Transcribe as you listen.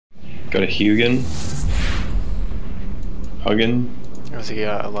Got a Huggin. Huggin. Was he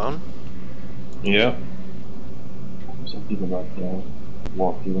alone? Yeah. Some people that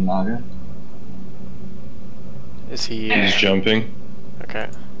walk through the Naga. Is he... He's jumping. Okay.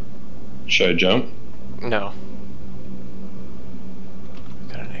 Should I jump? No.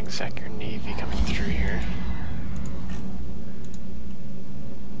 Got an Executor Navy coming through here.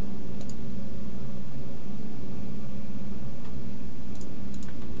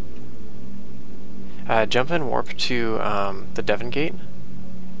 Jump and warp to the Devon Gate.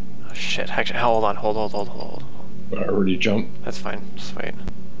 Oh shit, actually, hold on, hold. I already jumped. That's fine, just wait.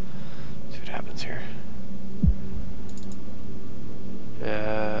 See what happens here.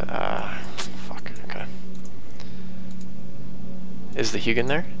 Fuck, okay. Is the Huggin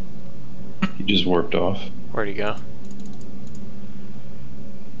there? He just warped off. Where'd he go?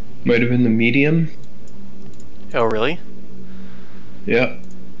 Might have been the medium. Oh, really? Yeah.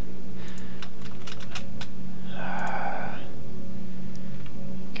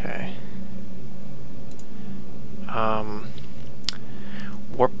 Okay.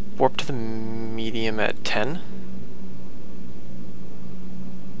 Warp to the medium at 10.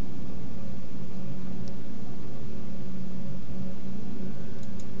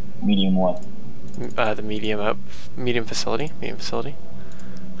 Medium what? The medium facility.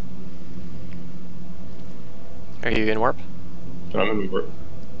 Are you in warp? I'm in warp.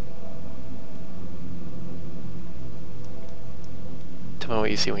 Tell me what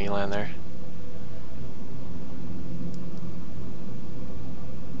you see when you land there.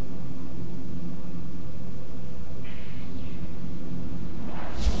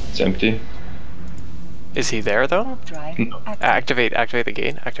 It's empty. Is he there though? No. Activate the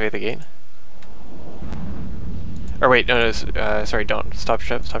gate. Activate the gate. Or wait, no, sorry, don't. Stop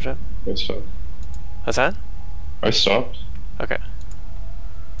ship. I stopped. What's that? I stopped. Okay.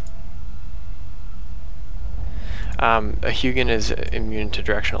 A Huggin is immune to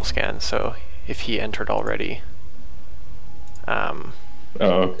directional scan, so if he entered already, Oh,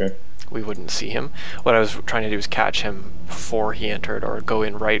 okay. we wouldn't see him. What I was trying to do is catch him before he entered, or go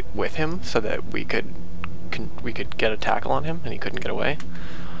in right with him, so that we could get a tackle on him and he couldn't get away.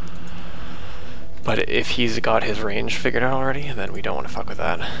 But if he's got his range figured out already, then we don't want to fuck with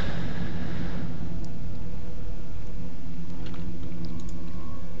that.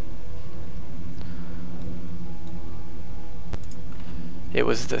 It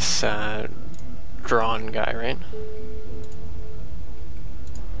was this drawn guy, right?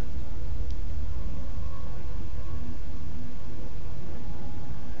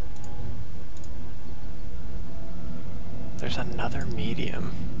 There's another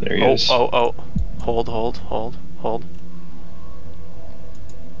medium. There he is. Oh. Hold.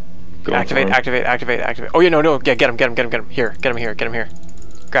 Go Activate. Oh yeah, no. Yeah, get him. Here, get him here.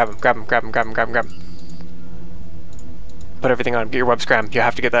 Grab him. Put everything on him. Get your web scram. You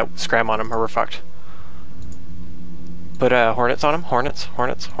have to get that scram on him or we're fucked. Put hornets on him. Hornets.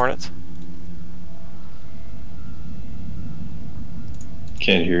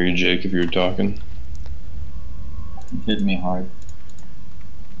 Can't hear you, Jake, if you're talking. Hit me hard.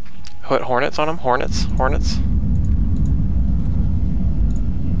 Put hornets on him. Hornets. About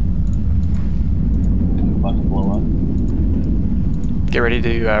to blow up. Get ready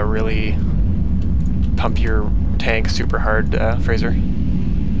to really pump your tank super hard, Fraser. Do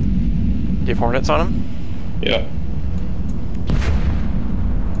you have hornets on him? Yeah.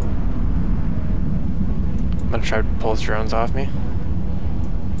 I'm gonna try to pull his drones off me.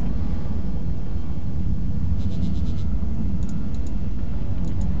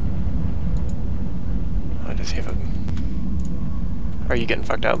 I just have a... Are you getting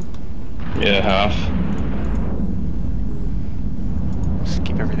fucked up? Yeah, half. Just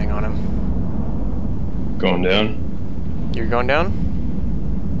keep everything on him. Going down. You're going down?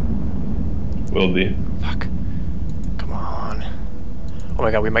 Will be. Fuck. Come on. Oh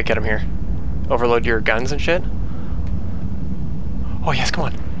my god, we might get him here. Overload your guns and shit. Oh yes, come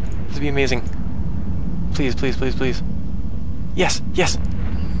on. This would be amazing. Please. Yes! Yes!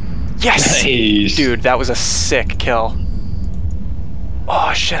 Nice! Dude, that was a sick kill.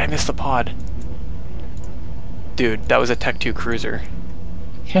 Oh shit, I missed the pod. Dude, that was a Tech 2 cruiser.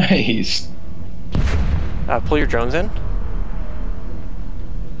 Nice. Pull your drones in.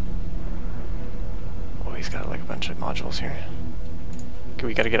 Oh, he's got like a bunch of modules here. Okay,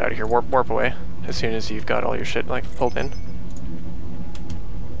 we gotta get out of here. Warp away as soon as you've got all your shit like pulled in.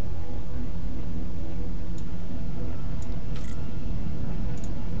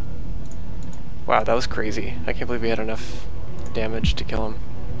 Wow, that was crazy. I can't believe we had enough damage to kill him.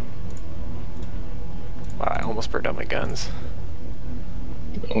 Wow, I almost burned out my guns.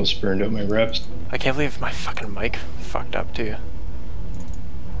 Almost burned out my reps. I can't believe my fucking mic fucked up too.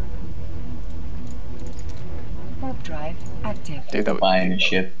 Warp drive active. Dude, Buying a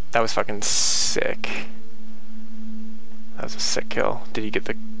ship. that was fucking sick. That was a sick kill. Did you get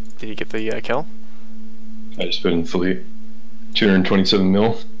the kill? I just put in fleet. 227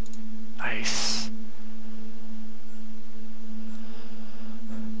 mil. Nice.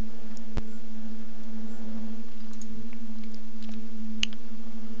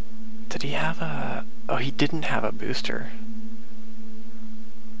 Did he have a... Oh, he didn't have a booster.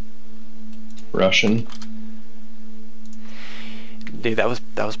 Russian. Dude, that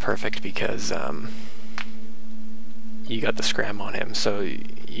was perfect because you got the scram on him, so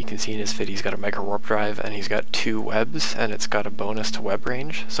you can see in his fit he's got a micro warp drive and he's got 2 webs and it's got a bonus to web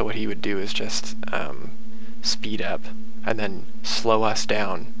range. So what he would do is just speed up and then slow us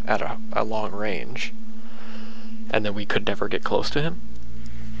down at a long range, and then we could never get close to him.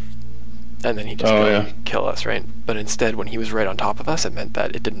 And then he'd just kill us, right? But instead, when he was right on top of us, it meant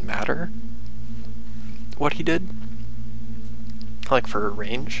that it didn't matter what he did, like for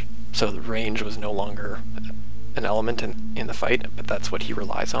range. So the range was no longer an element in the fight, but that's what he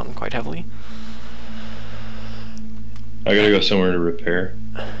relies on quite heavily. I gotta go somewhere to repair.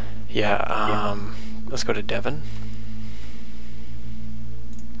 Yeah, let's go to Devon.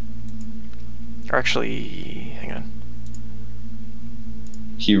 Or actually, hang on.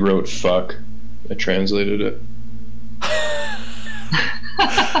 He wrote fuck. I translated it.